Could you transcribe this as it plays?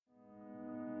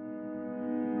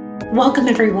Welcome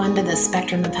everyone to the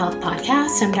Spectrum of Health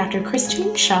podcast. I'm Dr.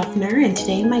 Christine Schaffner, and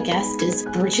today my guest is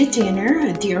Bridgit Danner,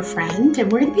 a dear friend, and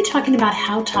we're going to be talking about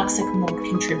how toxic mold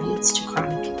contributes to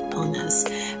chronic illness.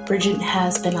 Bridgit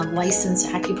has been a licensed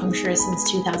acupuncturist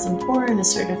since 2004 and a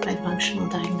certified functional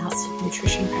diagnostic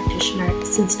nutrition practitioner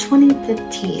since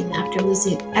 2015. After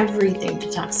losing everything to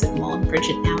toxic mold,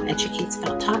 Bridgit now educates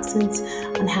about toxins,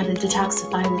 on how to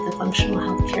detoxify with a functional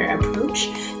healthcare approach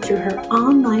through her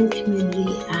online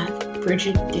community at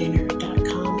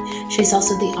bridgitdanner.com. She's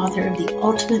also the author of The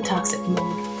Ultimate Toxic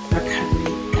Mold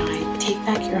Recovery Guide, Take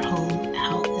Back Your Home,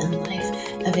 Health, and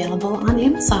Life, available on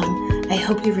Amazon. I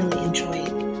hope you really enjoy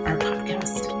our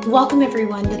podcast. Welcome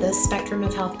everyone to the Spectrum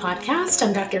of Health podcast.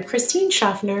 I'm Dr. Christine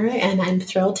Schaffner, and I'm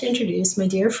thrilled to introduce my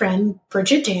dear friend,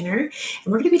 Bridgit Danner, and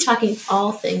we're going to be talking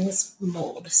all things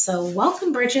mold. So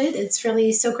welcome, Bridgit. It's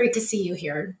really so great to see you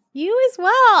here. You as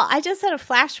well. I just had a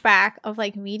flashback of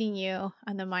meeting you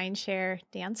on the Mindshare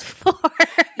dance floor.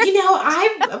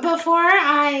 Before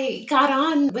I got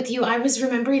on with you, I was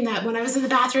remembering that when I was in the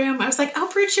bathroom, I was like,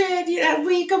 "Oh, Bridgit,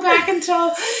 we go back until,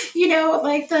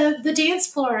 the dance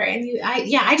floor." And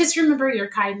I just remember your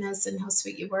kindness and how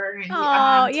sweet you were, and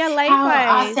likewise,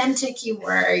 how authentic you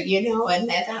were, and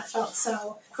that felt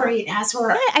so great. As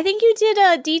were, I think you did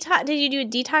a detox. Did you do a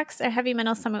detox or heavy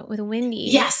mental summit with Wendy?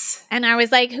 Yes. And I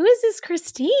was like, who is this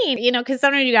Christine? Because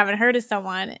sometimes you haven't heard of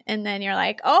someone, and then you're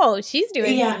like, oh, she's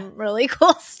doing some really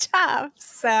cool stuff.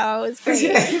 So it was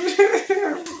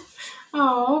great.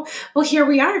 Oh, well, here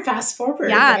we are. Fast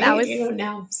forward. Yeah, right? that was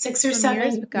now 6 or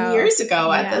 7 years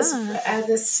ago at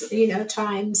this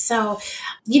time. So,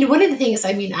 one of the things,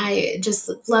 I just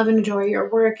love and adore your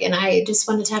work, and I just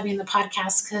wanted to have you on the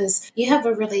podcast because you have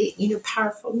a really,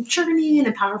 powerful journey and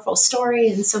a powerful story,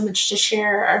 and so much to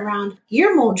share around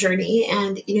your mold journey,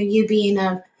 and you being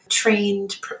a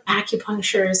trained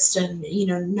acupuncturist and,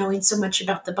 knowing so much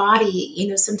about the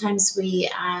body, sometimes we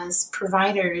as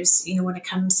providers, when it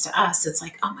comes to us, it's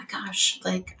like, oh my gosh,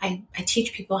 I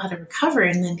teach people how to recover.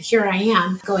 And then here I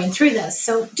am going through this.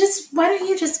 So why don't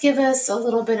you just give us a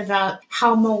little bit about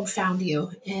how mold found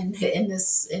you in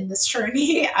this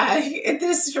journey,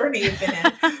 you've been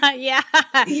in. Yeah.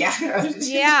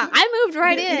 I moved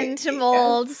right into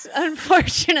molds,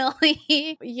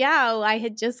 unfortunately. I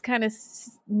had just kind of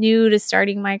new to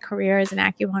starting my career as an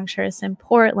acupuncturist in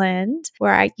Portland,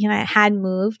 where I had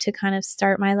moved to kind of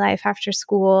start my life after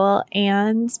school.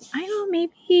 And I don't know,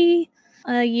 maybe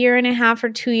a year and a half or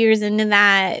 2 years into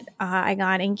that, I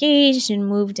got engaged and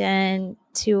moved in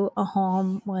to a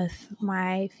home with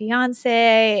my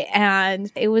fiance,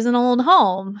 and it was an old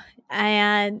home.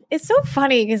 And it's so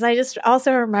funny because I just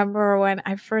also remember when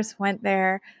I first went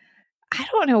there, I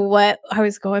don't know what I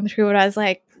was going through, but I was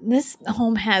like, this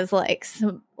home has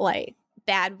some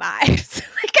bad vibes.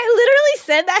 I literally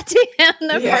said that to him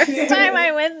the first time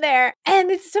I went there. And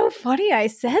it's so funny I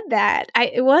said that.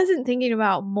 I wasn't thinking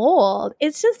about mold.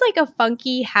 It's just a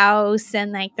funky house,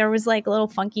 and there was little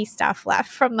funky stuff left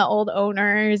from the old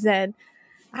owners. And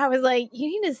I was like, you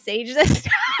need to sage this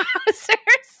house or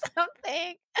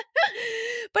something.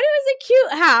 But it was a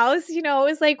cute house. It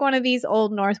was one of these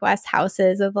old Northwest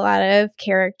houses with a lot of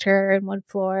character and wood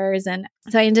floors. And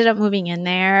so I ended up moving in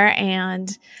there.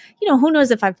 And, who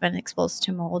knows if I've been exposed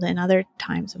to mold in other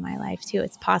times of my life too.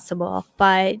 It's possible.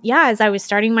 But as I was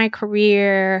starting my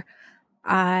career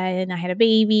and I had a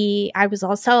baby, I was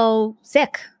also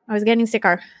sick. I was getting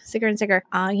sicker and sicker.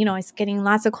 I was getting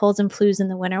lots of colds and flus in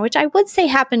the winter, which I would say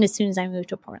happened as soon as I moved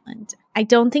to Portland. I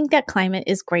don't think that climate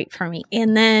is great for me.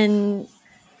 And then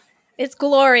it's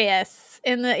glorious.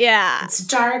 It's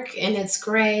dark and it's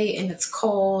gray and it's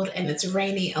cold and it's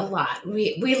rainy a lot.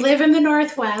 We live in the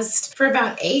Northwest for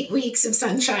about 8 weeks of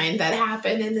sunshine that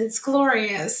happen, and it's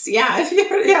glorious.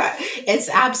 It's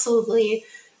absolutely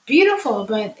beautiful,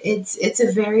 but it's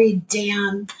a very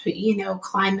damp,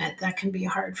 climate that can be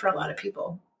hard for a lot of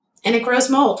people. And it grows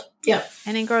mold. Yeah.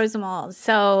 And it grows mold.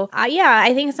 So,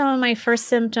 I think some of my first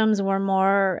symptoms were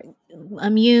more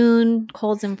immune,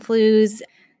 colds and flus.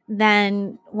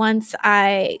 Then when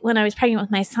I was pregnant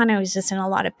with my son, I was just in a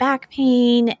lot of back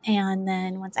pain. And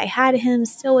then once I had him,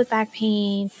 still with back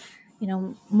pain,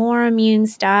 more immune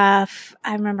stuff.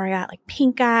 I remember I got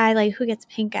pink eye, who gets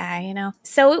pink eye,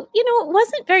 So, it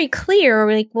wasn't very clear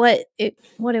what it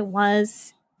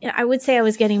was. I would say I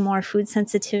was getting more food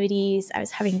sensitivities. I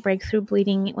was having breakthrough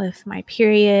bleeding with my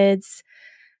periods,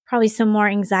 probably some more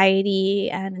anxiety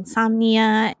and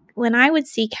insomnia. When I would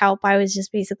seek help, I was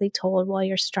just basically told, well,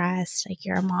 you're stressed,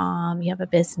 you're a mom, you have a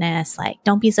business,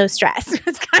 don't be so stressed.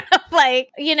 It's kind of like,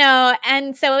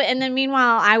 and then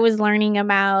meanwhile, I was learning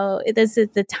about, this is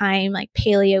the time like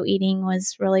paleo eating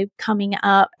was really coming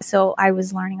up. So I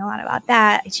was learning a lot about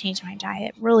that. I changed my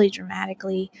diet really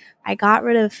dramatically. I got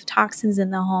rid of toxins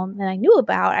in the home that I knew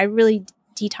about. I really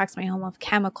detoxed my home of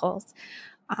chemicals.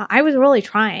 I was really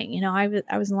trying,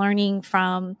 I was learning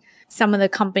from some of the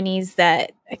companies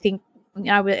that I think,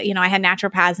 I had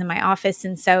naturopaths in my office.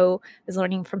 And so I was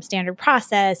learning from Standard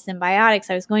Process and biotics.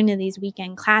 I was going to these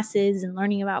weekend classes and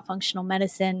learning about functional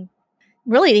medicine,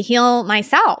 really to heal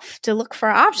myself, to look for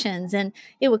options. And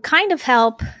it would kind of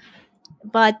help,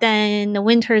 but then the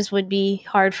winters would be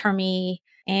hard for me.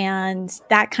 And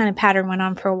that kind of pattern went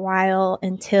on for a while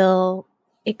until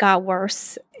it got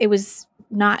worse. It was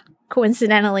not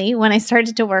coincidentally when I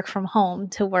started to work from home,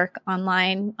 to work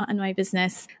online on my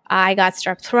business. I got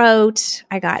strep throat.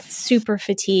 I got super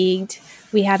fatigued.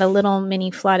 We had a little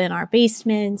mini flood in our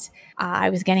basement. I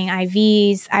was getting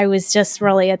IVs. I was just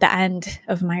really at the end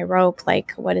of my rope,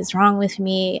 like, what is wrong with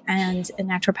me? And a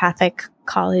naturopathic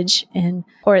college in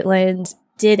Portland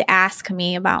did ask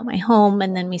me about my home.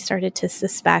 And then we started to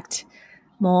suspect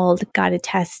mold, got it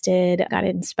tested, got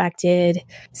it inspected.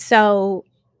 So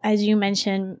as you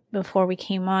mentioned before we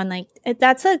came on, like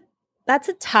that's a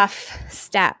tough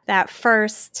step. That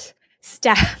first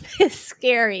step is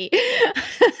scary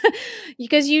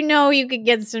because you could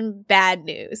get some bad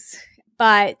news.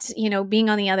 But, being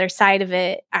on the other side of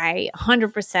it, I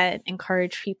 100%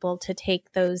 encourage people to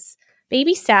take those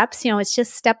baby steps. It's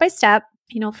just step by step.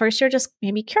 First you're just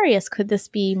maybe curious, could this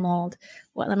be mold?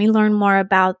 Well, let me learn more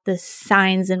about the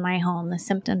signs in my home, the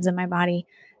symptoms in my body.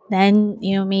 Then,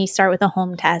 maybe start with a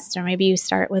home test, or maybe you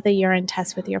start with a urine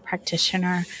test with your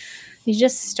practitioner. You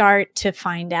just start to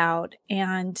find out.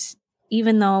 And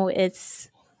even though it's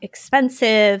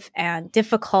expensive and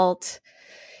difficult,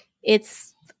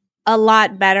 it's a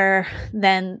lot better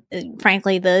than,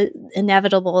 frankly, the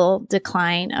inevitable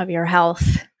decline of your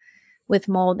health with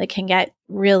mold that can get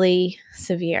really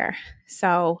severe.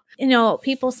 So,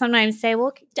 people sometimes say,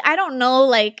 well, I don't know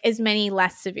like as many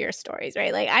less severe stories,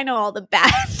 right? Like I know all the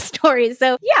bad stories.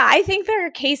 So yeah, I think there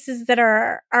are cases that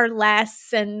are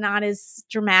less and not as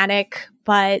dramatic,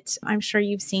 but I'm sure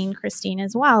you've seen, Christine,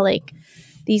 as well, like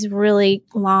these really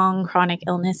long chronic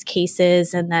illness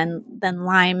cases. And then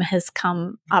Lyme has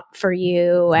come up for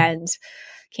you, and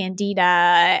Candida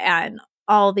and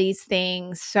all these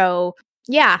things. So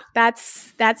yeah,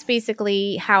 that's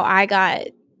basically how I got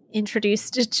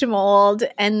introduced to mold.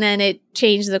 And then it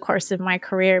changed the course of my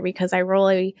career because I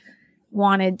really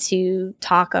wanted to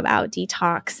talk about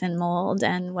detox and mold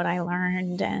and what I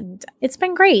learned. And it's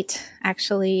been great,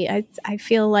 actually. I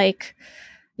feel like,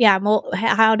 yeah, mold,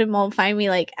 how did mold find me?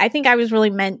 Like, I think I was really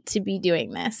meant to be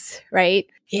doing this, right?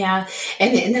 Yeah.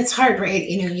 And that's hard, right?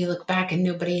 You look back and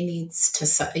nobody needs to,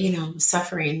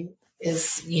 suffering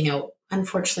is,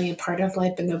 unfortunately a part of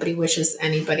life, but nobody wishes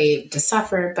anybody to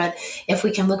suffer. But if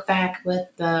we can look back with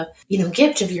the,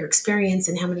 gift of your experience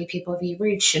and how many people have you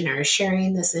reached and are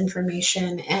sharing this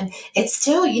information, and it's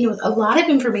still, a lot of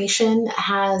information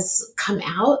has come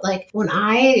out. Like when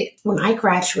I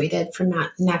graduated from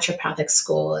naturopathic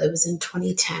school, it was in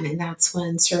 2010, and that's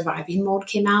when Surviving Mold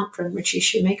came out from Richie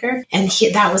Shoemaker. And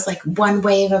that was like one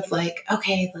wave of like,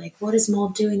 okay, like what is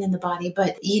mold doing in the body?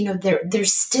 But,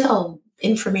 there's still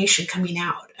information coming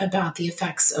out about the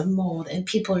effects of mold, and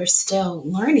people are still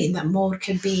learning that mold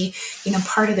could be,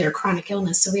 part of their chronic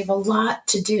illness. So we have a lot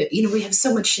to do. We have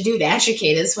so much to do to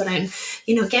educate is what I'm,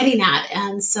 getting at.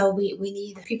 And so we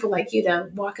need people like you to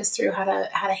walk us through how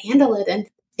to handle it. And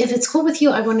if it's cool with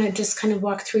you, I want to just kind of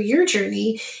walk through your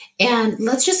journey, and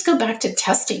let's just go back to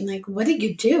testing. Like, what did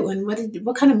you do, and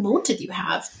what kind of mold did you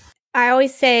have? I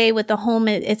always say with the home,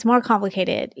 it's more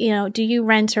complicated. Do you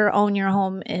rent or own your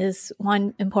home is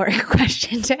one important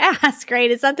question to ask, right?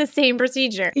 It's not the same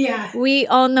procedure. Yeah. We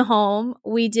own the home.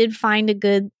 We did find a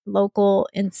good local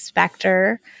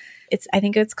inspector. I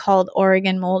think it's called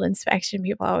Oregon Mold Inspection.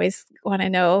 People always want to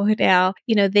know now.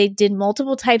 They did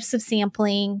multiple types of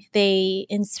sampling. They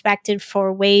inspected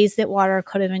for ways that water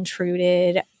could have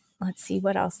intruded. Let's see,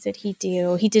 what else did he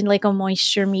do? He did like a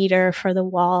moisture meter for the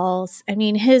walls. I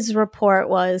mean, his report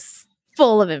was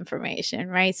full of information,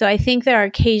 right? So I think there are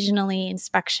occasionally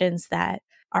inspections that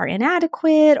are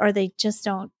inadequate, or they just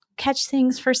don't catch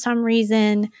things for some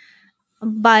reason.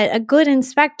 But a good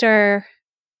inspector,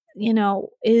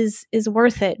 is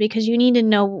worth it, because you need to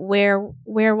know where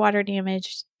water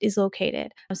damage is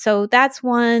located. So that's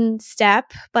one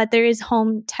step, but there is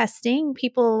home testing.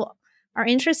 People are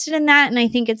interested in that, and I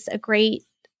think it's a great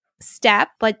step,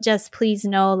 but just please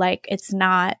know, like, it's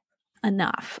not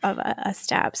enough of a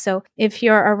step. So if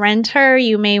you're a renter,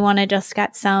 you may want to just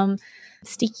get some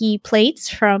sticky plates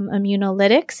from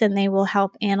Immunolytics, and they will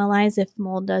help analyze if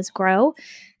mold does grow.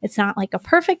 It's not like a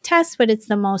perfect test, but it's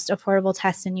the most affordable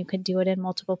test, and you could do it in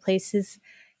multiple places.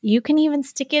 You can even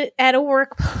stick it at a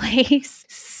workplace.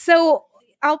 So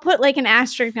I'll put like an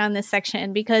asterisk on this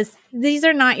section because these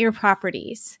are not your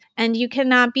properties, and you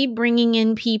cannot be bringing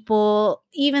in people.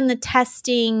 Even the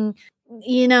testing,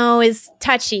 is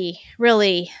touchy,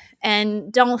 really.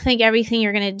 And don't think everything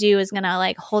you're going to do is going to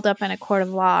like hold up in a court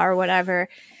of law or whatever.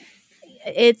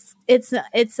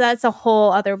 That's a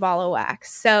whole other ball of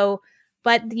wax. So,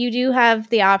 but you do have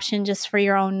the option, just for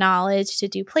your own knowledge, to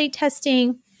do plate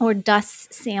testing or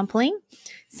dust sampling.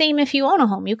 Same if you own a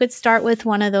home. You could start with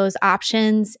one of those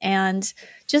options and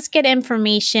just get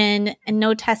information. And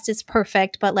no test is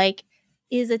perfect, but like,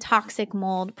 is a toxic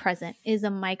mold present? Is a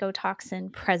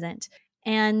mycotoxin present?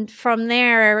 And from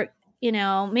there,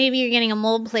 maybe you're getting a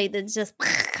mold plate that's just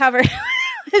covered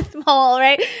with mold,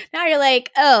 right? Now you're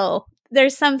like, oh,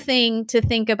 there's something to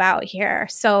think about here.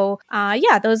 So,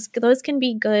 those can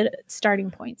be good starting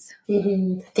points.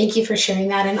 Mm-hmm. Thank you for sharing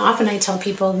that. And often I tell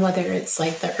people, whether it's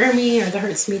like the ERMI or the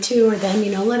Hurts Me Too or the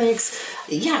Immunolytics,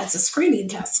 it's a screening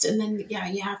test. And then,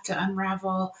 you have to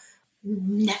unravel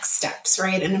next steps,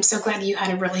 right? And I'm so glad you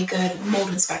had a really good mold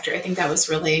inspector. I think that was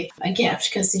really a gift,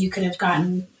 because you could have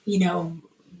gotten,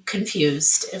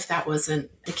 confused if that wasn't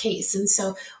the case. And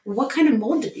so what kind of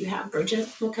mold did you have,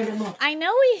 Bridgit? What kind of mold? I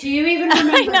know do you even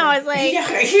remember? I know, I was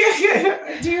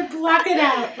like, do you block it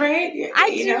out, right?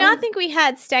 I do not think we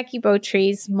had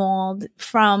Stachybotrys mold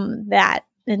from that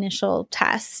initial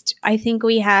test. I think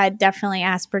we had definitely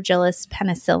Aspergillus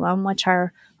penicillum, which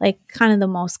are like kind of the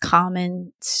most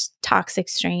common toxic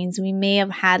strains. We may have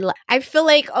had, I feel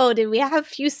like, did we have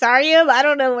Fusarium? I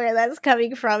don't know where that's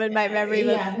coming from in my memory,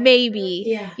 but maybe.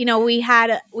 Yeah. We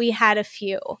had a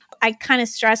few. I kind of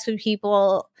stress with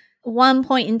people, one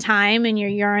point in time in your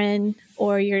urine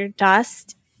or your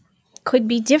dust could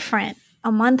be different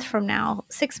a month from now,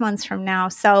 6 months from now.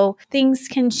 So things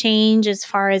can change as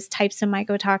far as types of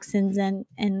mycotoxins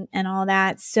and all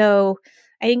that. So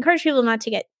I encourage people not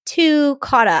to get too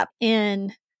caught up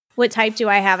in what type do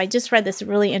I have. I just read this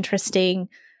really interesting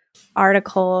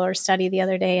article or study the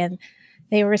other day, and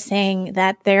they were saying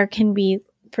that there can be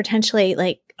potentially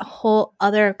like a whole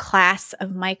other class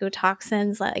of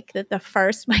mycotoxins, like that the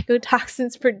first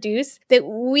mycotoxins produced, that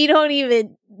we don't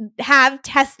even have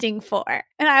testing for.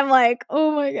 And I'm like,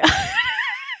 oh my God.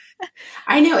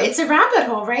 I know, it's a rabbit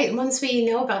hole, right? Once we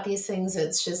know about these things,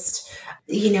 it's just,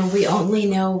 we only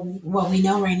know what we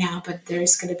know right now, but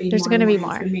there's going to be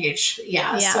more information.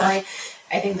 Yeah. So I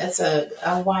think that's a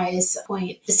wise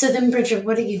point. So then, Bridgit,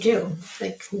 what do you do?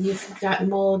 Like, you've got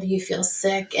mold, you feel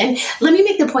sick. And let me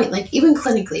make the point, like, even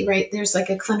clinically, right? There's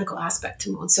like a clinical aspect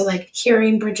to mold. So like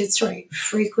hearing Bridgit's story,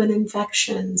 frequent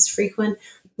infections, frequent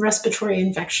respiratory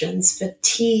infections,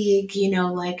 fatigue,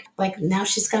 like now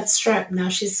she's got strep. Now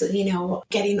she's,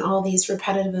 getting all these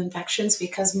repetitive infections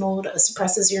because mold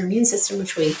suppresses your immune system,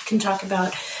 which we can talk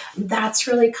about. That's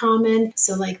really common.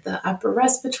 So like the upper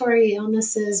respiratory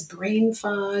illnesses, brain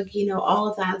fog, all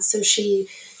of that. So she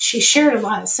shared a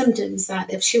lot of symptoms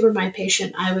that if she were my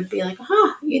patient, I would be like,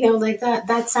 like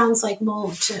that sounds like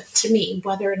mold to me,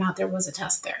 whether or not there was a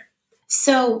test there.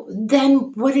 So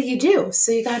then what do you do?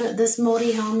 So you got this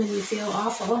moldy home and you feel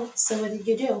awful. So what did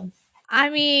you do? I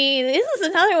mean, this is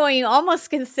another one you almost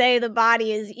can say the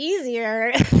body is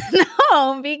easier than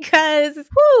home because,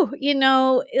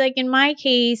 like in my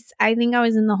case, I think I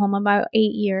was in the home about 8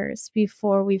 years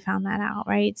before we found that out,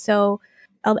 right? So,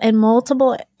 and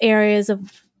multiple areas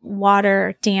of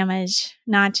water damage,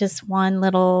 not just one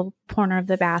little corner of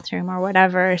the bathroom or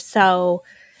whatever. So,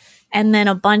 and then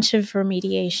a bunch of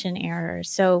remediation errors.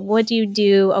 So what do you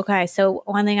do? Okay, so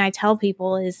one thing I tell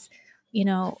people is,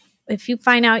 if you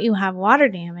find out you have water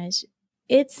damage,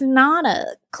 it's not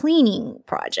a cleaning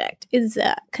project. It's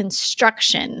a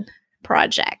construction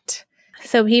project.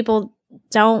 So people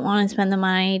don't want to spend the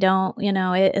money.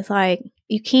 It's like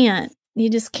you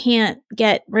just can't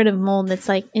get rid of mold that's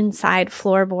like inside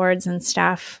floorboards and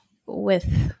stuff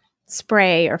with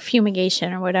spray or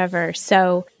fumigation or whatever.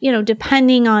 So,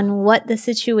 depending on what the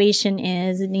situation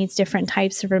is, it needs different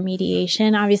types of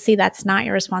remediation. Obviously, that's not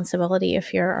your responsibility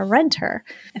if you're a renter.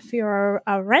 If you're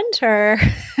a renter,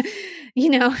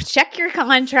 check your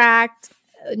contract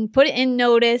and put it in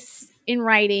notice in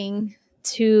writing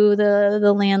to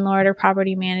the landlord or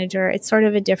property manager. It's sort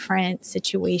of a different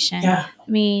situation. Yeah. I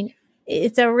mean,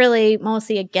 it's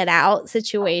mostly a get out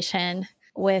situation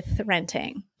with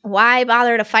renting. Why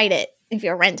bother to fight it if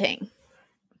you're renting?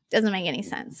 doesn't make any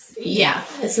sense. Yeah,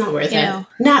 it's not worth it.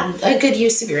 Not a good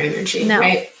use of your energy,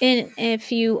 right? And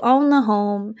if you own the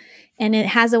home and it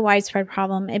has a widespread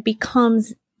problem, it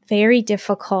becomes very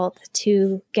difficult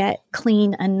to get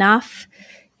clean enough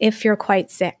if you're quite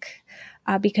sick,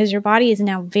 because your body is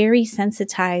now very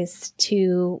sensitized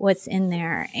to what's in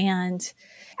there. And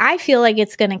I feel like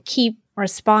it's going to keep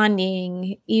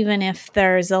responding even if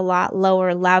there's a lot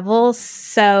lower levels.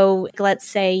 So let's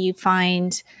say you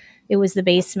find it was the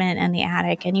basement and the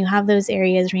attic, and you have those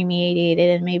areas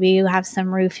remediated, and maybe you have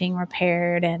some roofing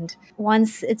repaired. And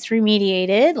once it's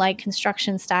remediated, like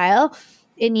construction style,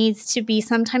 it needs to be,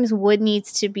 sometimes wood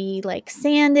needs to be like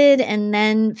sanded and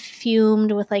then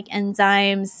fumed with like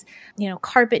enzymes.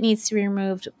 Carpet needs to be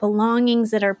removed.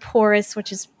 Belongings that are porous,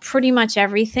 which is pretty much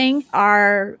everything,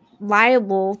 are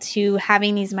liable to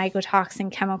having these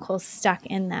mycotoxin chemicals stuck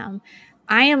in them.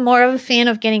 I am more of a fan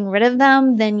of getting rid of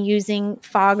them than using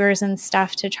foggers and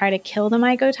stuff to try to kill the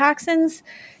mycotoxins.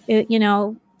 It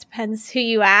depends who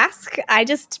you ask. I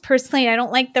just personally, I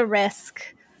don't like the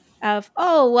risk of,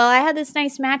 I had this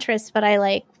nice mattress, but I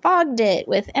like fogged it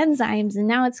with enzymes and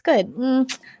now it's good.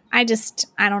 I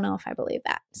don't know if I believe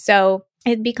that. So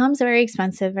it becomes very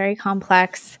expensive, very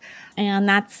complex. And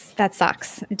that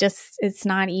sucks. It's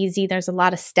not easy. There's a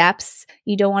lot of steps.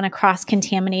 You don't want to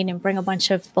cross-contaminate and bring a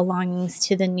bunch of belongings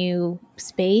to the new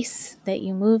space that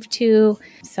you move to.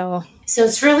 So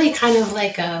it's really kind of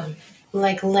like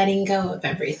letting go of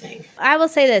everything. I will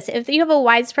say this. If you have a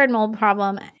widespread mold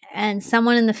problem and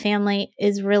someone in the family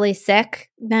is really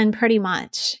sick, then pretty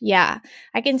much, yeah.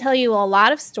 I can tell you a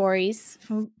lot of stories,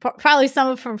 probably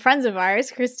some from friends of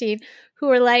ours, Christine, who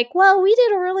were like, well, we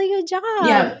did a really good job.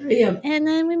 Yeah. And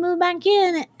then we moved back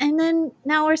in, and then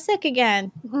now we're sick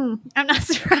again. I'm not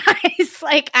surprised.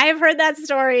 Like, I've heard that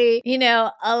story,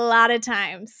 a lot of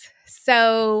times.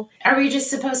 So are we just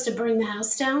supposed to burn the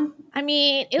house down? I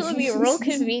mean, it would be real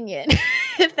convenient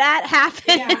if that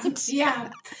happened. Yeah.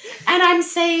 And I'm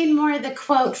saying more the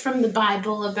quote from the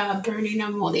Bible about burning a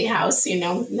moldy house,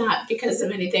 not because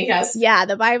of anything else. Yeah,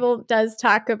 the Bible does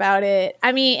talk about it.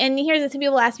 I mean, and here's the thing,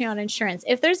 people ask me about insurance.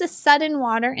 If there's a sudden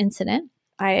water incident,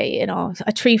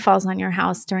 a tree falls on your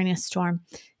house during a storm,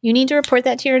 you need to report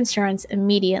that to your insurance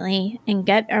immediately and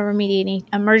get a remediating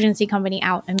emergency company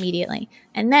out immediately.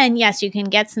 And then, yes, you can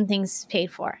get some things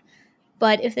paid for.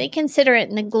 But if they consider it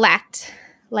neglect,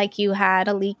 like you had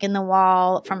a leak in the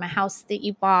wall from a house that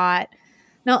you bought,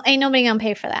 no, ain't nobody gonna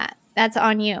pay for that. That's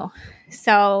on you.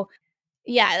 So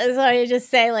yeah, that's what I just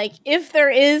say. Like, if there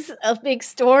is a big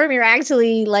storm, you're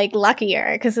actually like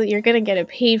luckier because you're going to get it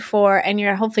paid for and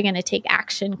you're hopefully going to take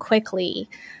action quickly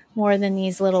more than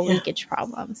these little leakage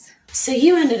problems. So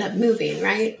you ended up moving,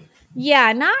 right?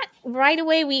 Yeah, not right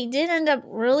away. We did end up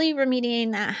really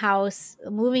remediating that house,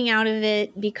 moving out of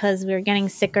it because we were getting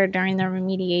sicker during the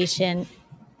remediation,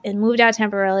 and moved out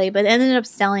temporarily, but ended up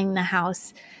selling the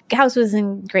house. The house was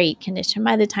in great condition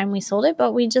by the time we sold it,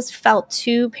 but we just felt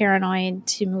too paranoid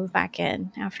to move back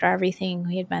in after everything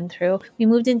we had been through. We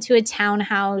moved into a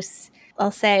townhouse.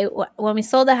 I'll say when we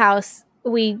sold the house,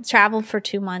 we traveled for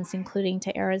 2 months, including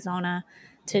to Arizona,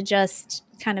 to just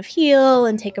kind of heal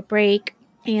and take a break.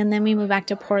 And then we moved back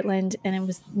to Portland, and it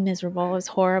was miserable. It was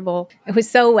horrible. It was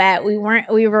so wet. We were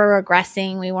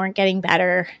regressing. We weren't getting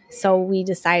better. So we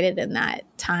decided in that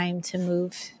time to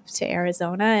move to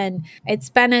Arizona, and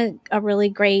it's been a really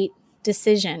great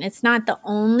decision. It's not the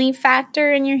only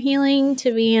factor in your healing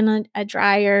to be in a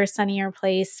drier, sunnier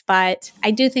place, but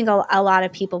I do think a lot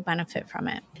of people benefit from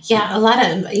it. Yeah, a lot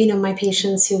of, my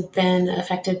patients who've been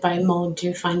affected by mold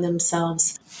do find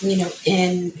themselves,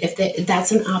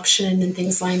 that's an option and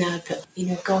things line up,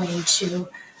 going to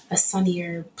a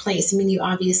sunnier place. I mean, you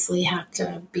obviously have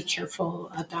to be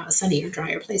careful about a sunnier,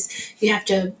 drier place. You have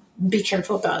to be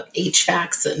careful about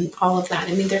HVACs and all of that.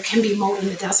 I mean, there can be mold in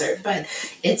the desert, but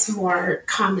it's more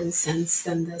common sense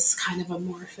than this kind of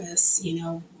amorphous,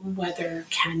 weather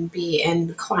can be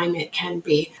and climate can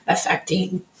be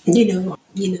affecting, the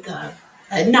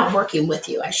not working with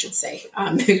you, I should say,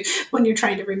 when you're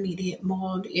trying to remediate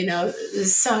mold,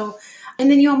 so. And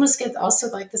then you almost get also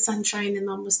like the sunshine and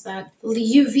almost that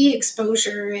UV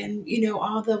exposure and,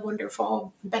 all the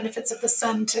wonderful benefits of the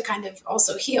sun to kind of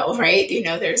also heal, right?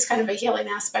 There's kind of a healing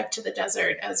aspect to the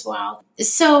desert as well.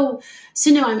 So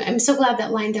no, I'm so glad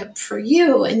that lined up for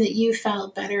you and that you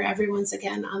felt better. Everyone's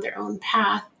again on their own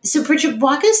path. So Bridgit,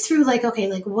 walk us through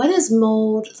what is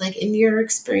mold like in your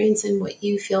experience and what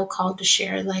you feel called to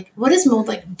share? Like, what is mold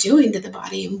like doing to the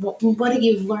body, and what do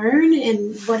you learn,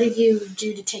 and what do you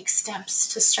do to take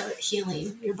steps to start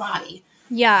healing your body?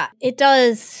 Yeah, it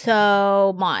does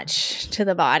so much to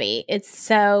the body. It's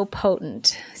so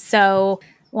potent. So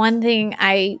One thing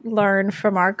I learned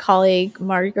from our colleague,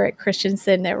 Margaret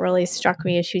Christensen, that really struck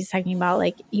me is she was talking about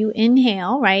like you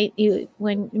inhale, right?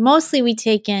 When mostly we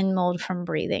take in mold from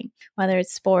breathing, whether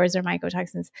it's spores or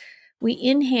mycotoxins. We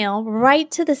inhale right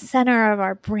to the center of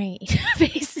our brain,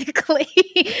 basically.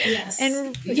 Yes.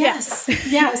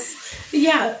 Yes.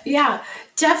 Yeah.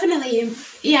 Definitely.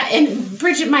 Yeah. And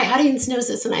Bridgit, my audience knows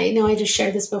this, and I know I just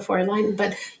shared this before online,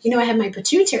 but I have my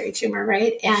pituitary tumor,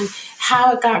 right? And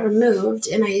how it got removed.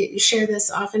 And I share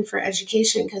this often for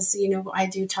education because, I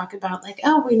do talk about like,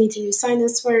 oh, we need to use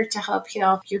sinus work to help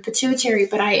heal your pituitary.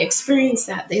 But I experienced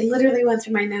that. They literally went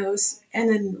through my nose and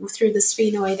then through the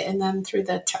sphenoid and then through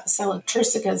the cell of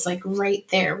tursicas, like right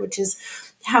there, which is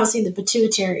housing the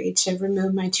pituitary to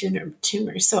remove my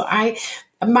tumor. So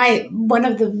one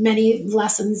of the many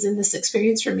lessons in this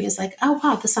experience for me is like, oh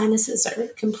wow, the sinuses are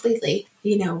completely,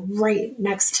 right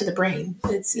next to the brain.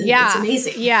 It's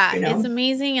amazing. Yeah, it's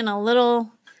amazing and a little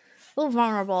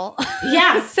vulnerable.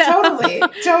 Yeah,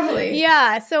 totally.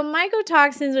 Yeah. So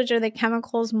mycotoxins, which are the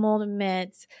chemicals mold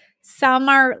emits, some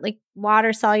are like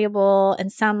water soluble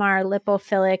and some are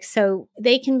lipophilic. So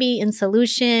they can be in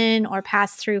solution or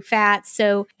pass through fats.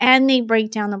 And they break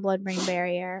down the blood-brain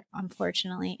barrier,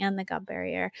 unfortunately, and the gut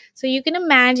barrier. So you can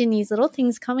imagine these little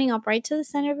things coming up right to the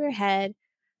center of your head,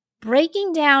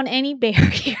 breaking down any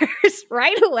barriers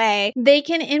right away. They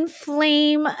can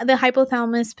inflame the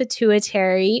hypothalamus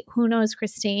pituitary. Who knows,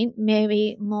 Christine?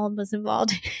 Maybe mold was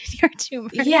involved in your tumor.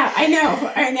 Yeah, I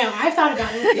know. I've thought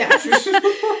about it. Yeah.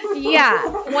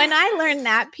 Yeah. When I learned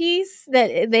that piece,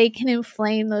 that they can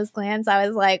inflame those glands, I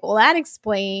was like, well, that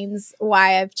explains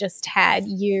why I've just had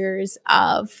years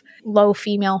of low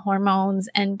female hormones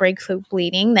and breakthrough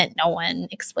bleeding that no one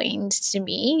explained to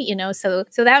me, so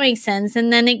that makes sense.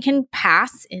 And then it can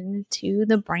pass into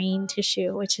the brain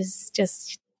tissue, which is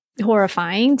just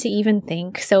horrifying to even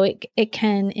think. So it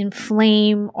can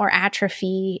inflame or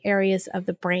atrophy areas of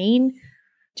the brain,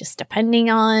 just depending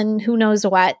on who knows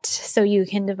what. So you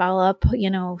can develop,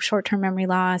 short-term memory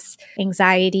loss,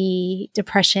 anxiety,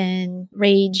 depression,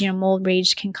 rage, mold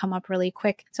rage can come up really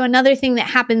quick. So another thing that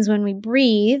happens when we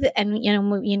breathe and,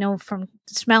 from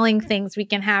smelling things, we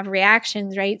can have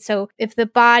reactions, right? So if the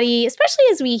body, especially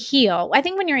as we heal, I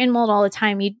think when you're in mold all the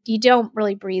time, you don't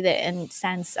really breathe it and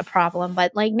sense a problem.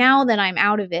 But like now that I'm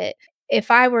out of it,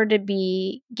 if I were to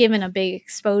be given a big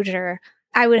exposure,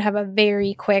 I would have a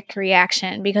very quick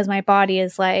reaction because my body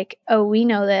is like, oh, we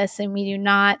know this and we do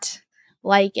not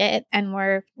like it. And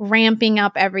we're ramping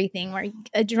up everything. Where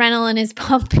adrenaline is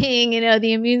pumping,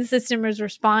 the immune system is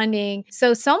responding.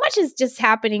 So much is just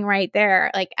happening right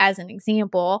there, like as an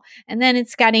example. And then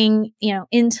it's getting,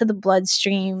 into the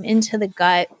bloodstream, into the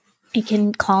gut. It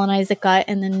can colonize the gut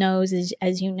and the nose,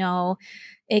 as you know.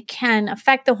 It can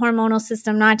affect the hormonal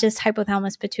system, not just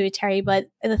hypothalamus pituitary, but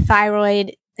the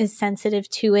thyroid is sensitive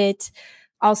to it.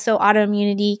 Also,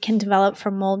 autoimmunity can develop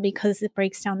from mold because it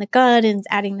breaks down the gut and is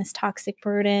adding this toxic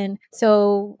burden.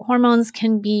 So hormones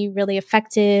can be really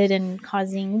affected and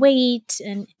causing weight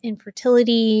and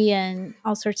infertility and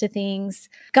all sorts of things.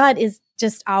 Gut is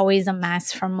just always a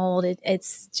mess from mold.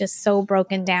 It's just so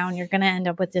broken down. You're going to end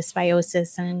up with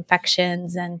dysbiosis and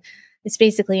infections, and it's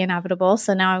basically inevitable.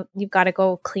 So now you've got to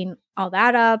go clean all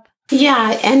that up.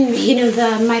 Yeah. And,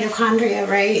 the mitochondria,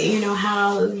 right?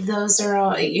 How those are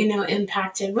all,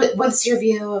 impacted. What's your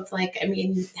view of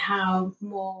how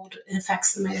mold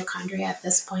affects the mitochondria at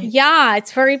this point? Yeah,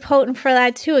 it's very potent for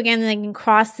that too. Again, they can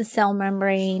cross the cell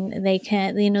membrane. They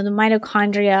can, the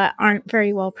mitochondria aren't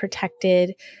very well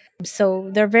protected. So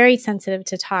they're very sensitive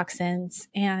to toxins,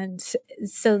 and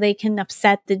so they can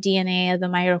upset the DNA of the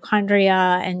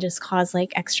mitochondria and just cause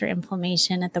like extra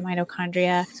inflammation at the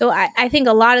mitochondria. So I think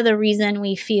a lot of the reason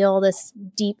we feel this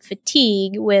deep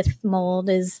fatigue with mold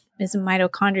is a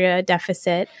mitochondria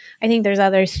deficit. I think there's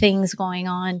other things going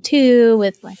on too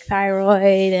with like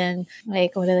thyroid and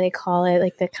like, what do they call it?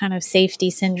 Like the kind of safety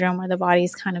syndrome where the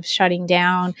body's kind of shutting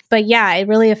down. But yeah, it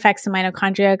really affects the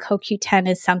mitochondria. CoQ10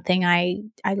 is something I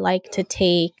like to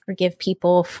take or give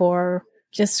people for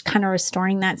just kind of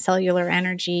restoring that cellular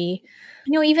energy.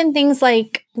 Even things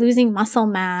like losing muscle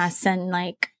mass and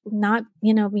like not,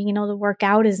 being able to work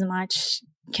out as much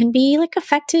can be like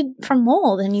affected from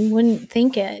mold, and you wouldn't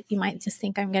think it. You might just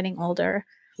think I'm getting older.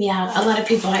 Yeah, a lot of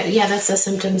people, that's the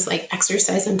symptoms like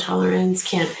exercise intolerance,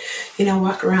 can't,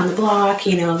 walk around the block,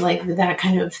 like that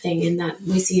kind of thing. And that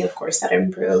we see, of course, that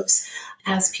improves.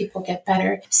 as people get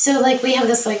better. So like we have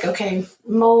this like, okay,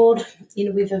 mold,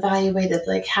 we've evaluated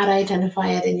like how to identify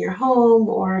it in your home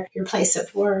or your place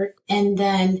of work. And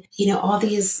then, all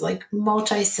these like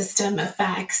multi-system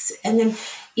effects. And then,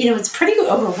 it's pretty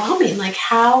overwhelming. Like,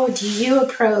 how do you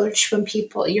approach when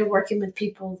you're working with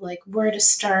people, like where to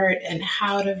start and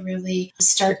how to really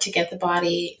start to get the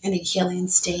body in a healing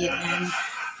state and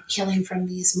healing from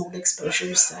these mold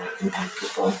exposures that impact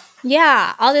people?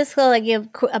 Yeah, I'll just go give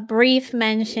a brief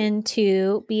mention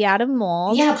to Be Out of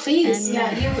Mold. Yeah, please. You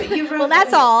wrote. Well,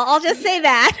 that's all. I'll just say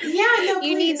that. Yeah, no,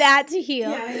 you need that to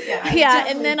heal. Yeah.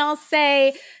 And then I'll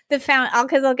say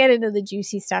because I'll get into the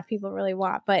juicy stuff people really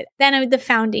want, but then the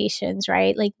foundations,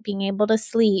 right? Like being able to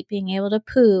sleep, being able to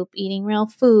poop, eating real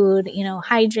food,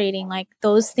 hydrating, like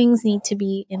those things need to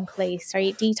be in place,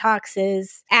 right? Detox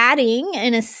is adding,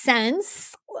 in a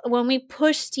sense, when we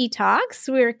push detox,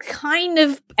 we're kind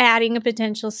of adding a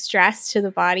potential stress to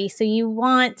the body. So you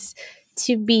want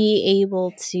to be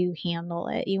able to handle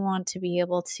it. You want to be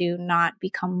able to not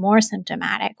become more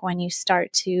symptomatic when you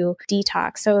start to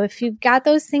detox. So if you've got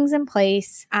those things in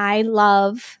place, I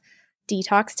love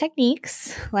detox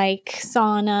techniques like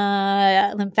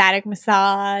sauna, lymphatic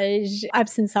massage,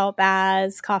 Epsom salt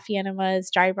baths, coffee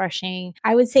enemas, dry brushing.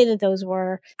 I would say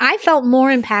that I felt more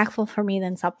impactful for me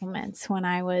than supplements when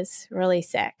I was really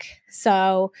sick.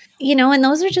 So, and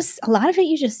those are just a lot of it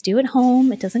you just do at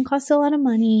home. It doesn't cost a lot of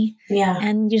money. Yeah.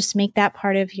 And you just make that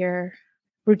part of your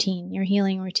routine, your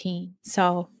healing routine.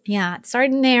 So yeah,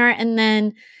 starting there. And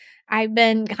then I've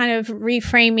been kind of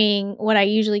reframing what I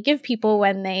usually give people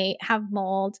when they have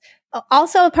mold.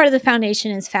 Also, a part of the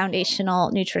foundation is foundational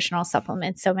nutritional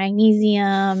supplements. So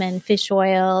magnesium and fish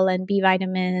oil and B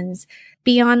vitamins.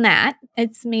 Beyond that,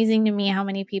 it's amazing to me how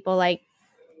many people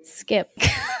skip.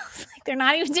 It's like they're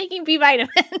not even taking B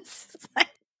vitamins.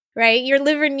 Right? Your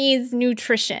liver needs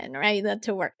nutrition, right? That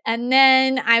to work. And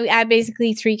then I add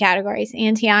basically 3 categories: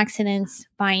 antioxidants,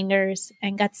 binders,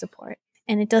 and gut support.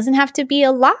 And it doesn't have to be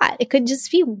a lot. It could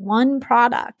just be one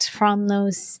product from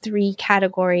those 3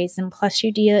 categories. And plus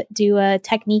you do a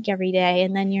technique every day.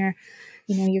 And then you're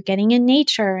getting in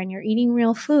nature and you're eating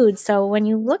real food. So when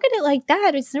you look at it like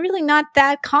that, it's really not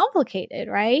that complicated,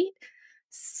 right?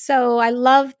 So I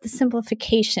love the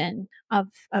simplification of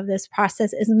this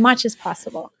process as much as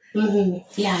possible. Mm-hmm.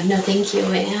 Yeah, no, thank you.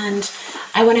 And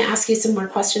I want to ask you some more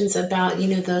questions about,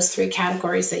 those 3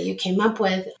 categories that you came up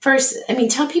with. First,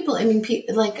 tell people, I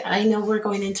know we're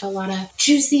going into a lot of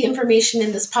juicy information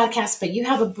in this podcast, but you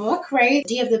have a book, right?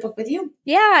 Do you have the book with you?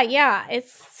 Yeah.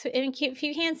 If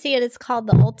you can't see it, it's called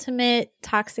The Ultimate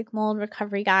Toxic Mold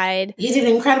Recovery Guide. You did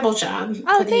an incredible job.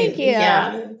 Thank you.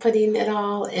 Yeah, putting it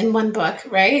all in one book,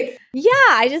 right? Yeah,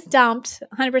 I just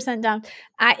 100% dumped.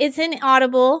 It's in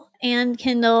Audible and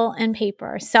Kindle and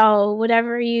paper. So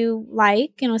whatever you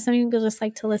like, some people just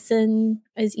like to listen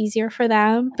is easier for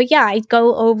them. But yeah, I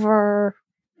go over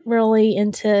really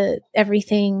into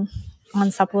everything on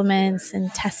supplements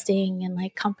and testing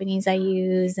and companies I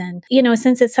use. And,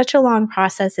 since it's such a long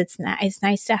process, it's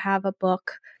nice to have a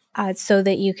book so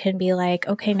that you can be like,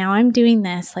 okay, now I'm doing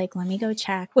this. Let me go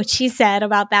check what she said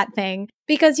about that thing.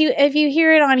 Because if you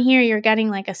hear it on here, you're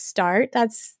getting a start.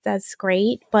 That's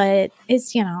great. But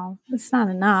it's not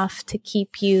enough to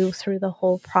keep you through the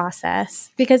whole process.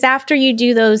 Because after you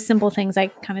do those simple things I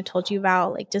kind of told you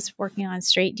about, just working on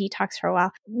straight detox for a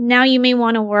while, now you may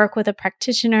want to work with a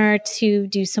practitioner to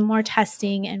do some more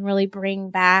testing and really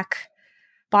bring back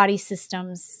body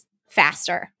systems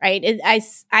faster, right? I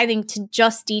think to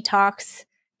just detox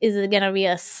is going to be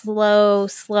a slow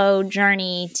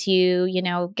journey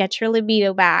to, get your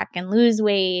libido back and lose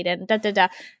weight and da-da-da.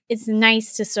 It's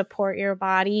nice to support your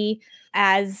body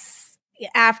as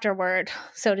afterward,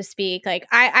 so to speak.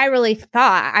 I really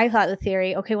thought the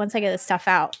theory, okay, once I get this stuff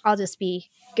out, I'll just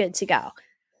be good to go.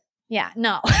 Yeah,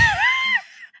 no.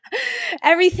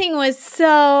 Everything was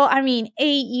 8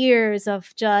 years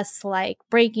of just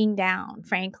breaking down,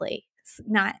 frankly,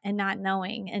 not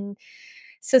knowing. And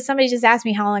so somebody just asked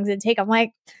me, how long does it take? I'm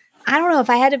like, I don't know. If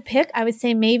I had to pick, I would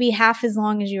say maybe half as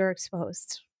long as you're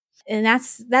exposed. And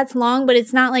that's long, but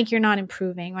it's not like you're not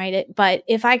improving, right? But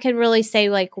if I could really say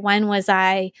when was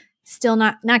I still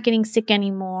not getting sick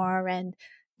anymore and,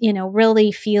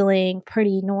 really feeling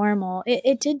pretty normal,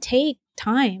 it did take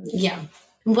time. Yeah.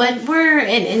 And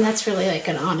that's really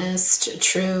an honest,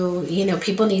 true,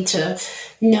 people need to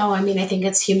know. I think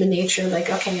it's human nature.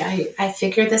 Okay, I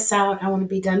figured this out. I want to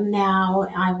be done now.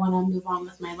 I want to move on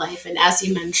with my life. And as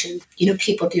you mentioned,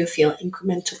 people do feel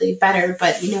incrementally better,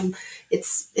 but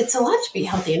it's a lot to be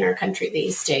healthy in our country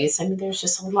these days. There's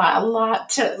just a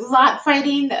lot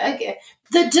fighting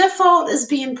the default is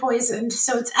being poisoned.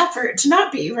 So it's effort to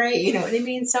not be, right? You know what I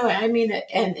mean? So, I mean,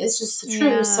 and it's just true.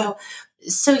 Yeah.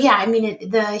 So yeah, I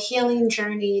mean, the healing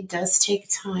journey does take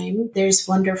time. There's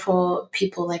wonderful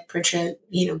people like Bridgit,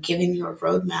 you know, giving you a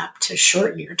roadmap to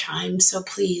shorten your time. So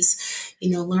please, you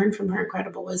know, learn from her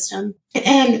incredible wisdom.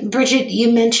 And Bridgit,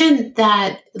 you mentioned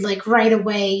that like right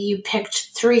away you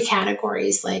picked 3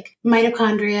 categories like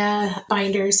mitochondria,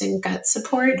 binders, and gut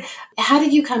support. How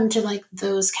did you come to like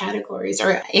those categories,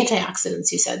 or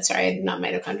antioxidants you said, sorry, not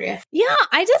mitochondria? Yeah,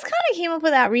 I just kind of came up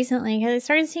with that recently because I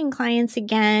started seeing clients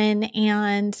again,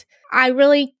 and I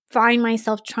really find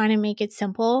myself trying to make it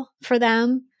simple for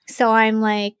them. So I'm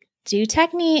like, do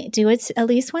it at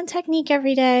least one technique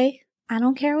every day. I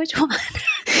don't care which one.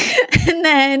 And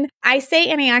then I say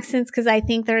antioxidants because I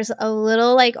think there's a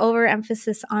little like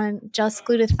overemphasis on just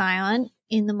glutathione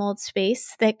in the mold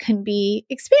space that can be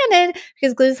expanded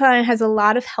because glutathione has a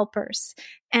lot of helpers.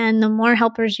 And the more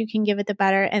helpers you can give it, the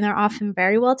better. And they're often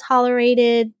very well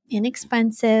tolerated,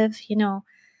 inexpensive. You know,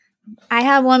 I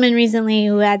had a woman recently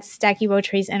who had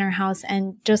stachybotrys in her house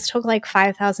and just took like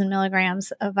 5,000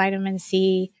 milligrams of vitamin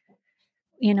C,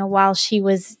 you know, while she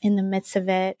was in the midst of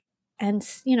it. And,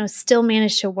 you know, still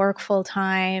managed to work full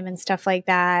time and stuff like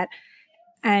that.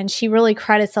 And she really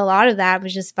credits a lot of that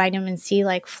was just vitamin C,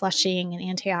 like flushing and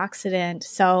antioxidant.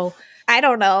 So I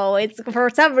don't know. It's for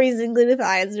some reason,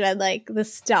 glutathione's been like the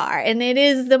star. And it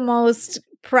is the most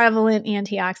prevalent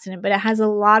antioxidant, but it has a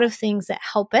lot of things that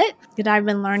help it that I've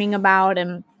been learning about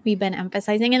and we've been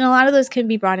emphasizing. And a lot of those can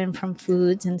be brought in from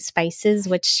foods and spices,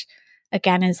 which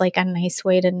again is like a nice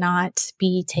way to not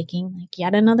be taking like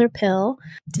yet another pill,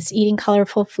 just eating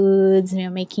colorful foods, you know,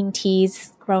 making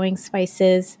teas, growing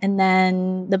spices. And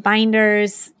then the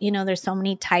binders, you know, there's so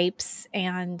many types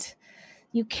and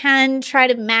you can try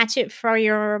to match it for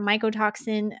your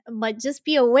mycotoxin, but just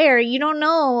be aware, you don't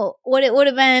know what it would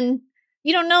have been.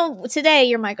 You don't know today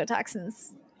your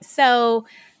mycotoxins. So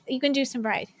you can do some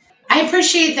variety. I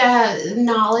appreciate the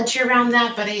knowledge around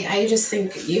that, but I just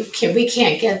think we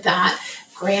can't get that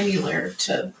granular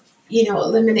to, you know,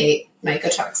 eliminate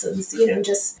mycotoxins. You know,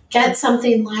 just get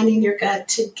something lining your gut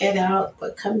to get out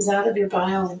what comes out of your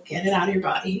bile and get it out of your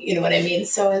body. You know what I mean?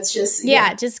 So it's just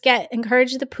just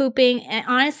encourage the pooping. And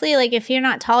honestly, like if you're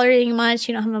not tolerating much,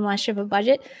 you don't have much of a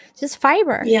budget, just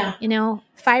fiber. Yeah, you know,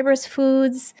 fibrous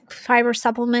foods, fiber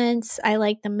supplements. I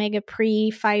like the Mega Pre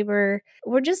fiber.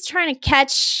 We're just trying to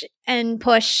catch and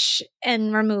push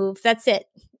and remove. That's it.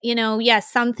 You know,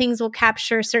 yes, some things will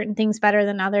capture certain things better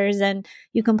than others, and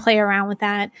you can play around with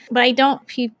that. But I don't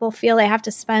people feel they have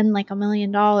to spend like $1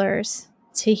 million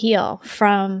to heal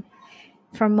from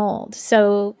mold.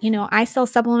 So, you know, I sell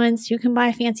supplements. You can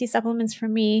buy fancy supplements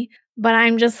from me, but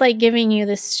I'm just like giving you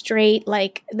this straight,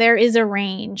 like there is a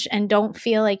range, and don't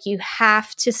feel like you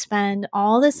have to spend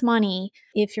all this money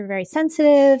if you're very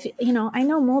sensitive. You know, I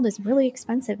know mold is really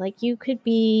expensive. Like you could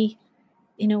be,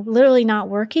 you know, literally not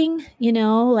working, you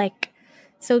know, like,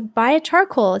 so buy a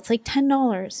charcoal. It's like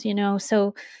 $10, you know,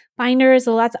 so binders,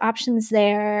 lots of options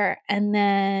there. And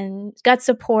then gut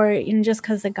support, you know, just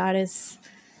because the gut is,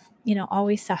 you know,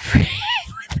 always suffering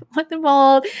with the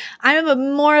mold.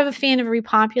 I'm more of a fan of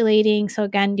repopulating. So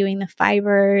again, doing the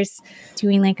fibers,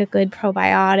 doing like a good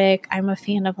probiotic. I'm a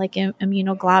fan of like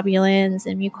immunoglobulins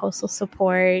and mucosal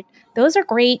support. Those are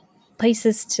great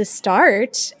places to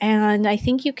start. And I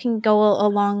think you can go a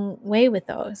long way with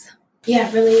those.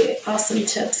 Yeah, really awesome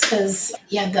tips because,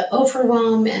 the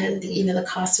overwhelm and, you know, the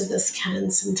cost of this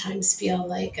can sometimes feel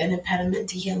like an impediment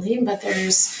to healing, but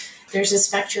there's a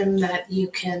spectrum that you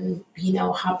can, you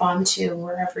know, hop onto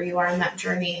wherever you are in that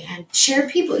journey and share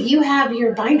people. You have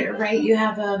your binder, right? You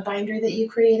have a binder that you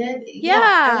created.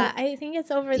 Yeah, I think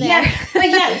it's over there.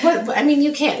 Yeah, but I mean,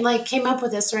 you can't came up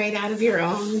with this right out of your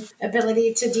own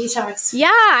ability to detox. Yeah,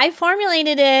 I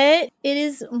formulated it. It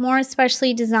is more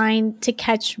especially designed to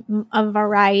catch a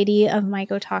variety of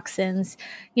mycotoxins.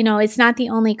 You know, it's not the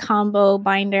only combo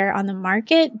binder on the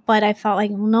market, but I felt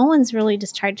like no one's really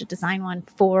just tried to design one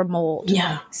for mold.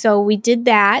 Yeah. So we did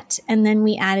that, and then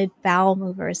we added bowel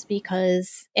movers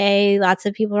because A, lots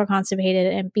of people are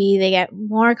constipated, and B, they get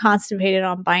more constipated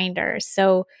on binders.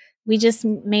 So we just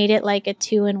made it like a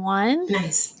 2-in-1.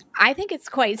 Nice. I think it's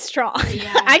quite strong.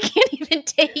 Yeah. I can't even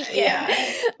take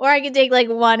it. Or I could take like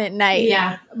one at night.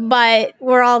 Yeah. But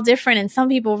we're all different, and some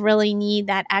people really need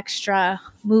that extra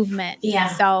movement. Yeah.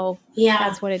 So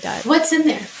that's what it does. What's in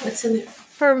there?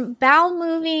 For bowel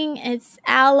moving, it's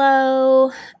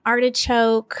aloe,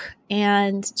 artichoke,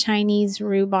 and Chinese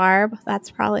rhubarb. That's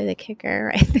probably the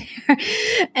kicker right there.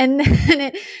 And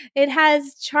then it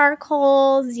has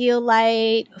charcoal,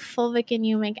 zeolite, fulvic and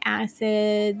humic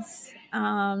acids,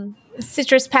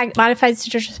 modified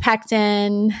citrus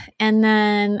pectin, and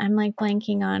then I'm like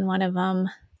blanking on one of them.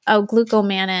 Oh,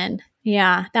 glucomannan.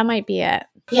 Yeah, that might be it.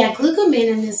 Yeah,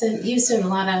 glucomannan isn't used in a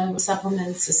lot of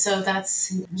supplements, so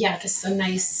that's just a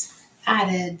nice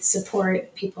added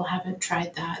support. People haven't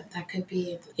tried that. That could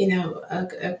be,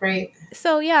 a great.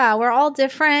 So yeah, we're all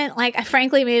different. Like I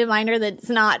frankly made a binder that's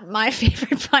not my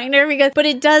favorite binder but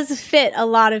it does fit a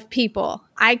lot of people.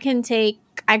 I could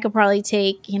probably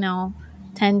take,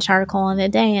 10 charcoal in a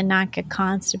day and not get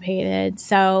constipated.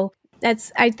 So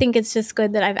I think it's just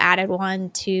good that I've added one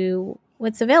to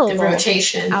what's available. The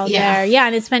rotation out there. Yeah.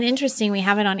 And it's been interesting. We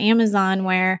have it on Amazon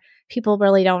where people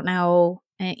really don't know,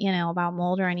 about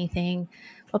mold or anything,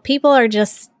 but people are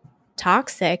just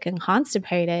toxic and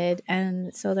constipated,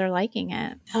 and so they're liking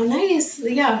it. Oh, nice.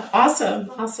 Yeah. Awesome.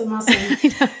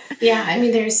 Yeah. I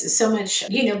mean, there's so much,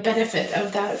 benefit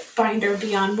of that binder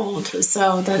beyond mold.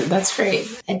 So that's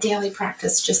great. A daily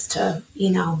practice just to,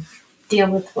 deal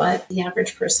with what the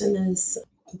average person is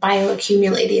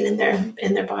bioaccumulating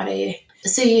in their body.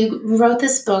 So you wrote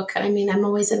this book. I mean, I'm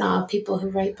always in awe of people who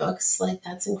write books. Like,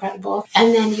 that's incredible.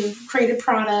 And then you've created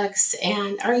products.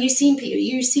 And you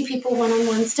see people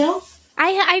one-on-one still?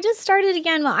 I just started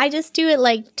again. Well, I just do it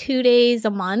like 2 days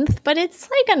a month, but it's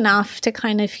like enough to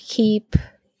kind of keep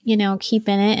in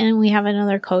it. And we have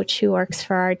another coach who works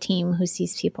for our team who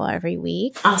sees people every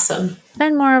week. Awesome. It's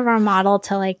been more of our model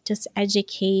to like just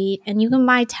educate, and you can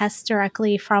buy tests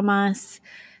directly from us.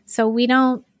 So we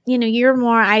don't, you're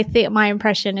more, I think my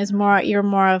impression is you're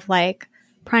more of like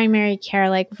primary care,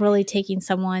 like really taking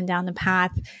someone down the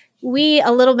path. We a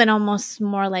little bit almost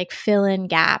more like fill in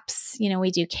gaps.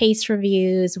 We do case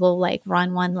reviews. We'll like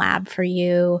run one lab for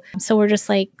you. So we're just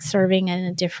like serving in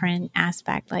a different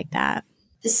aspect like that.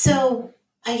 So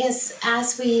I guess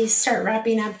as we start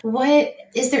wrapping up,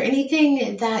 is there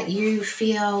anything that you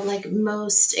feel like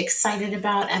most excited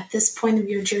about at this point of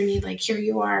your journey? Like, here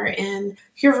you are in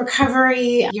your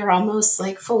recovery, you're almost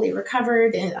like fully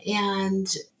recovered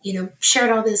and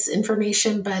shared all this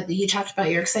information, but you talked about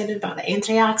you're excited about the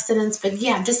antioxidants. But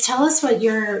yeah, just tell us what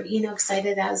you're,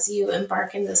 excited as you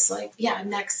embark in this,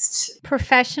 next.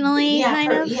 Professionally,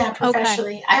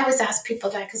 professionally. Okay. I always ask people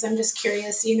that because I'm just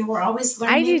curious. We're always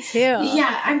learning. I do too.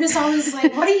 Yeah, I'm just always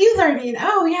like, what are you learning?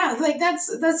 Oh yeah, like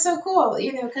that's so cool,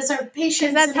 because our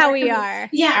patients. That's how we are.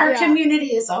 Yeah, our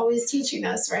community is always teaching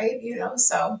us, right?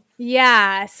 So.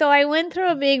 Yeah. So I went through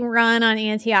a big run on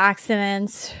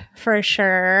antioxidants for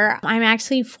sure. I'm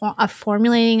actually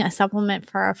formulating a supplement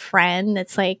for a friend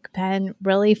that's like been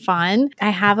really fun. I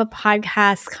have a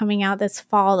podcast coming out this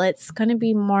fall. It's going to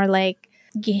be more like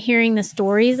hearing the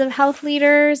stories of health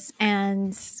leaders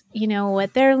and,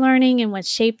 what they're learning and what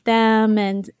shaped them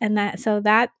and that. So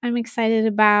that I'm excited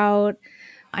about.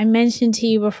 I mentioned to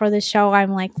you before the show,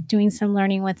 I'm like doing some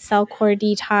learning with cell core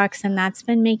detox, and that's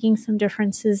been making some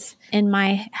differences in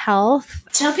my health.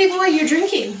 Tell people what you're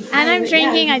drinking. And I'm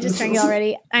drinking, I just drank it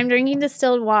already. I'm drinking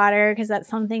distilled water because that's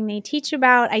something they teach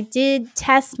about. I did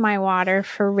test my water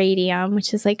for radium,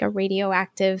 which is like a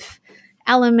radioactive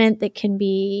element that can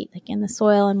be like in the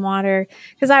soil and water.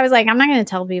 Because I was like, I'm not going to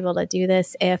tell people to do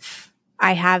this if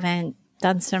I haven't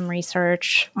done some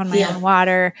research on my own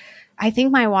water. I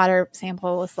think my water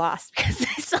sample was lost because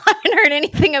I still haven't heard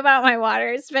anything about my water.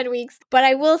 It's been weeks. But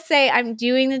I will say I'm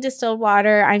doing the distilled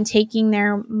water. I'm taking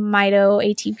their Mito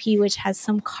ATP, which has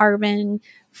some carbon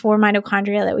for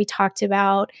mitochondria that we talked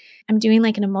about. I'm doing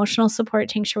like an emotional support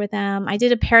tincture with them. I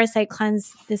did a parasite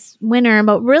cleanse this winter,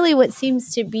 but really what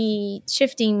seems to be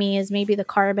shifting me is maybe the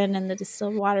carbon and the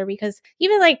distilled water, because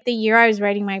even like the year I was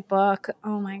writing my book,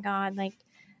 oh my God, like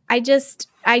I just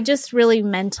really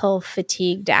mental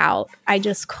fatigued out. I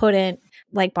just couldn't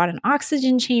bought an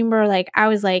oxygen chamber. Like I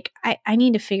was like, I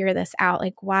need to figure this out.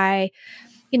 Like why,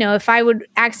 if I would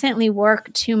accidentally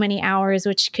work too many hours,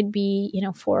 which could be,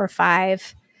 4 or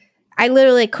 5, I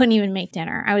literally couldn't even make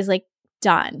dinner. I was like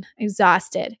done,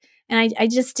 exhausted. And I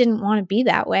just didn't want to be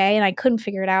that way. And I couldn't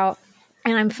figure it out.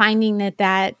 And I'm finding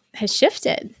that has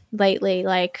shifted lately.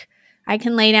 Like I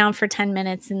can lay down for 10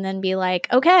 minutes and then be like,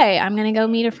 okay, I'm going to go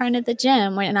meet a friend at the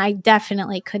gym. And I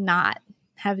definitely could not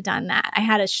have done that. I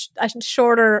had a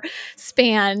shorter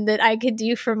span that I could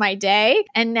do for my day.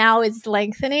 And now it's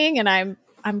lengthening and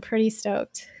I'm pretty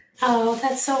stoked. Oh,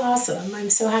 that's so awesome.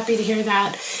 I'm so happy to hear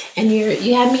that. And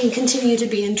you had me continue to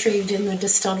be intrigued in the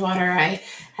distilled water. I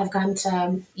have gone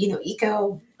to,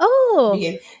 Eco. Oh,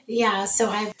 Yeah, so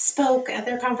I spoke at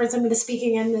their conference. I'm going to be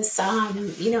speaking in this, in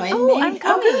May. I'm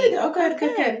coming. Good.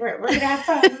 We're going to have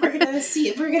fun. We're going to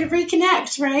see. We're going to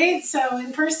reconnect, right? So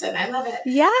in person, I love it.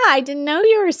 Yeah, I didn't know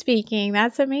you were speaking.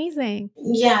 That's amazing.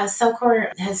 Yeah,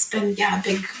 Cellcore has been a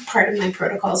big part of my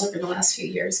protocols over the last few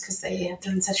years because they have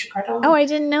done such a incredible. Oh, I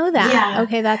didn't know that. Yeah.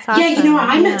 Okay, that's awesome. Yeah,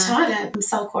 I met Todd at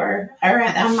Cellcore or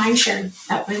at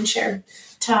Mindshare.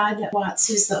 Todd Watts,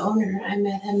 who's the owner, I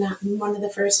met him at one of the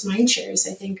first Mindshares.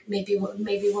 I think maybe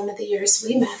one of the years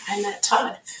we met, I met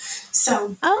Todd.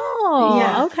 So.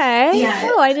 Oh, okay.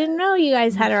 Yeah. Oh, I didn't know you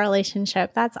guys had a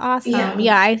relationship. That's awesome.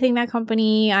 Yeah, I think that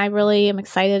company, I really am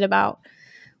excited about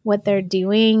what they're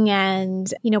doing.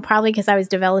 And, probably because I was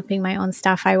developing my own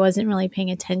stuff, I wasn't really paying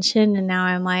attention. And now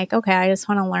I'm like, okay, I just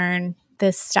want to learn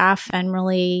this stuff and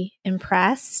really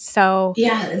impressed. So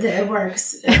yeah, it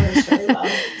works. It works really well.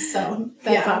 So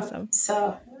that's awesome.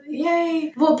 So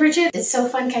yay. Well, Bridgit, it's so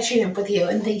fun catching up with you.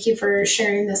 And thank you for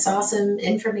sharing this awesome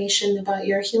information about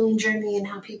your healing journey and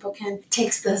how people can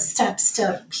take the steps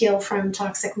to heal from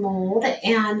toxic mold.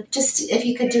 And just if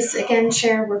you could just, again,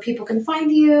 share where people can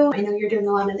find you. I know you're doing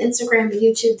a lot on Instagram and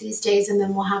YouTube these days, and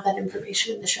then we'll have that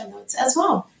information in the show notes as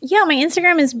well. Yeah, my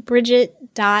Instagram is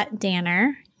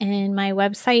Bridgit.Danner. And my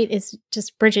website is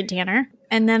just Bridgit Danner.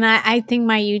 And then I think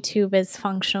my YouTube is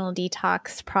Functional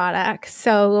Detox Products.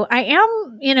 So I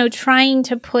am, trying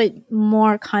to put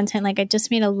more content. Like I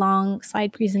just made a long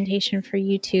slide presentation for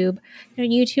YouTube.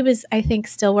 YouTube is, I think,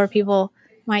 still where people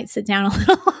might sit down a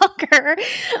little longer.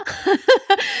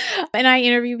 And I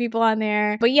interview people on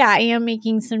there. But yeah, I am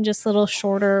making some just little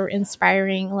shorter,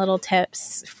 inspiring little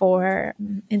tips for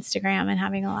Instagram and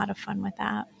having a lot of fun with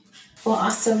that. Well,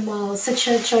 awesome. Well, such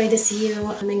a joy to see you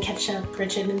and catch up,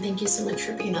 Bridgit, and thank you so much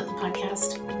for being on the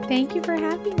podcast. Thank you for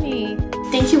having me.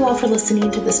 Thank you all for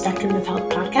listening to the Spectrum of Health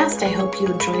podcast. I hope you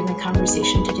enjoyed my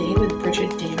conversation today with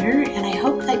Bridgit Danner, and I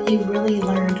hope that you really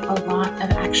learned a lot of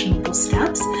actionable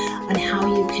steps on how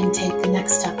you can take the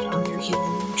next step on your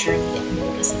healing journey if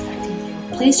mold is affecting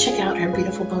you. Please check out her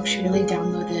beautiful book. She really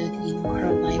downloaded,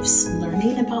 her life's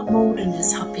learning about mold and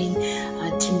is helping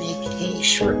to make a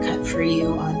shortcut for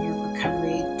you on your